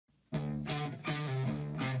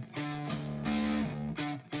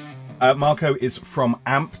Marco is from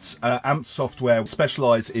Amped. Amped software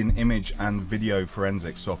specialise in image and video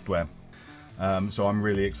forensic software. So I'm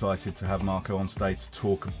really excited to have Marco on today to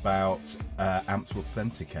talk about Amped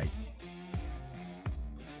Authenticate.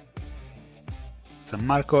 So I'm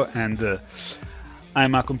Marco, and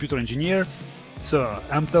I'm a computer engineer. So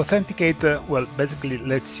Amped Authenticate, basically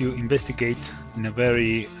lets you investigate in a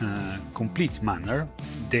very complete manner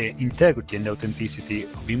the integrity and authenticity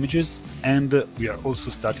of images, and we are also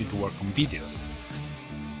starting to work on videos.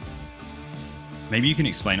 Maybe you can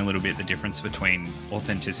explain a little bit the difference between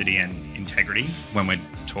authenticity and integrity when we're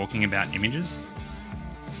talking about images?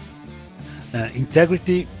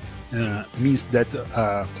 Integrity means that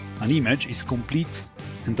an image is complete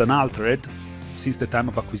and unaltered since the time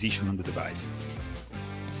of acquisition on the device.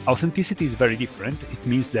 Authenticity is very different. It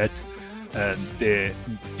means that the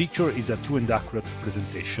picture is a true and accurate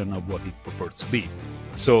representation of what it purports to be.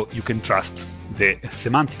 So you can trust the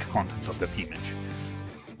semantic content of that image.